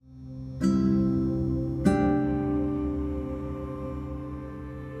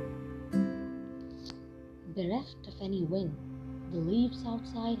bereft of any wind, the leaves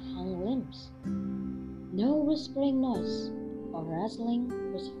outside hung limbs. No whispering noise or rustling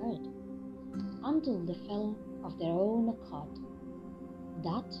was heard until they fell of their own accord.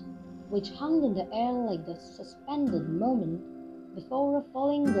 That which hung in the air like the suspended moment before a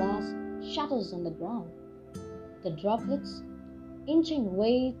falling glass shatters on the ground, the droplets inching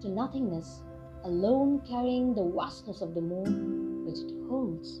away to nothingness, alone carrying the vastness of the moon which it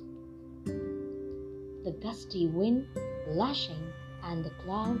holds. The gusty wind lashing and the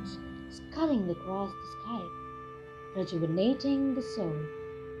clouds scudding across the sky, rejuvenating the soul.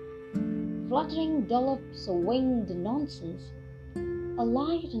 Fluttering dollops of winged nonsense,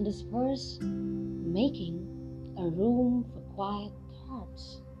 alight and disperse, making a room for quiet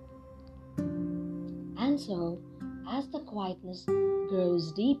thoughts. And so, as the quietness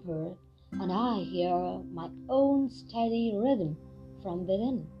grows deeper, and I hear my own steady rhythm from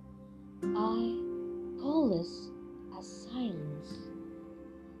within, I call this as silence.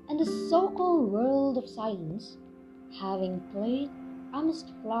 And the so-called world of silence, having played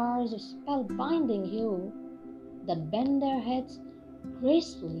amidst flowers of spellbinding hue that bend their heads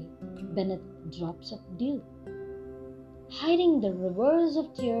gracefully beneath drops of dew, hiding the rivers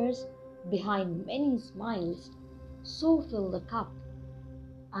of tears behind many smiles, so fill the cup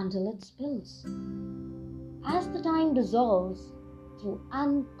until it spills. As the time dissolves through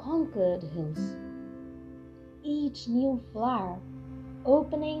unconquered hills, each new flower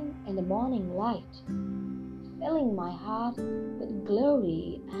opening in the morning light, filling my heart with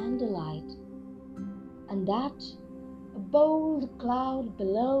glory and delight, and that a bold cloud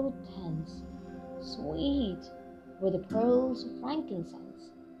below tends, sweet with the pearls of frankincense.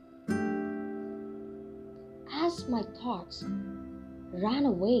 As my thoughts ran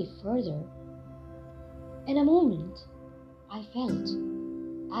away further, in a moment I felt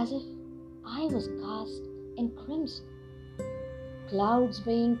as if I was cast in crimson, clouds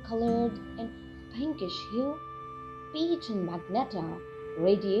being colored in pinkish hue, peach and magenta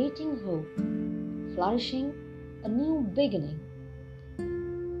radiating hope, flourishing a new beginning.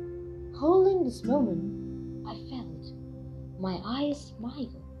 Holding this moment, I felt my eyes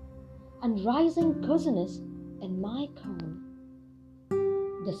smile and rising coziness in my crown.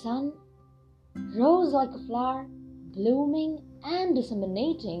 The sun rose like a flower, blooming and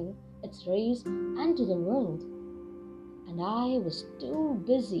disseminating its rays unto the world, and I was too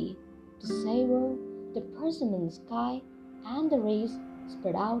busy to savor the persimmon sky and the rays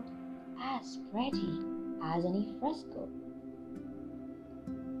spread out as pretty as any fresco.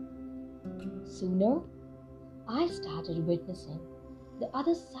 Sooner, I started witnessing the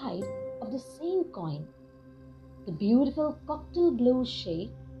other side of the same coin. The beautiful cocktail blue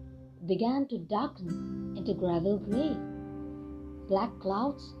shade began to darken into gravel gray. Black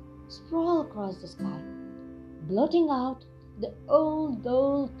clouds sprawl across the sky, blotting out the old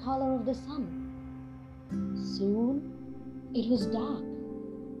gold color of the sun. Soon it was dark,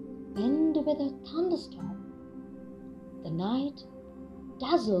 penned with a thunderstorm. The night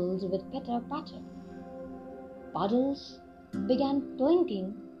dazzled with pitter-patter. Puddles began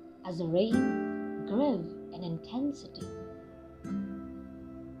blinking as the rain grew in intensity.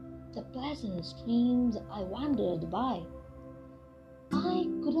 The pleasant streams I wandered by, I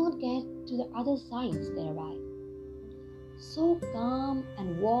could not get to the other sides thereby. So calm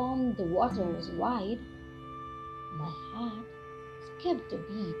and warm the waters wide, my heart skipped a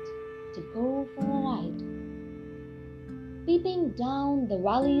beat to go for a ride. Peeping down the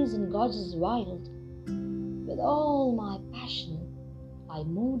valleys and gorges wild, with all my passion I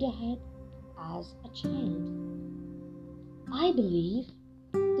moved ahead as a child. I believe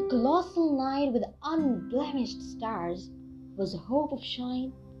the colossal night with unblemished stars was a hope of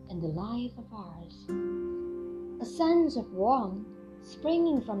shine in the life of ours. A sense of warmth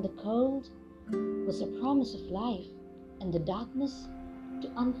springing from the cold was a promise of life and the darkness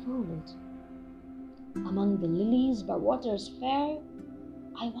to unfold. Among the lilies by waters fair,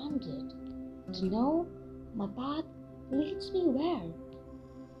 I wandered to know my path leads me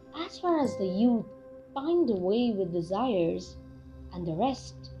where. As far as the youth pined away with desires, and the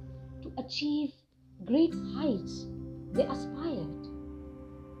rest to achieve great heights they aspired,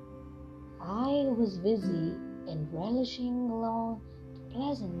 I was busy in relishing along the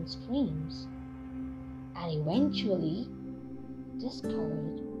pleasant streams, and eventually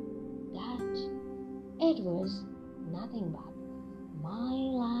discovered that it was nothing but my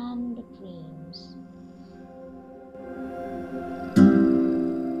land of dreams.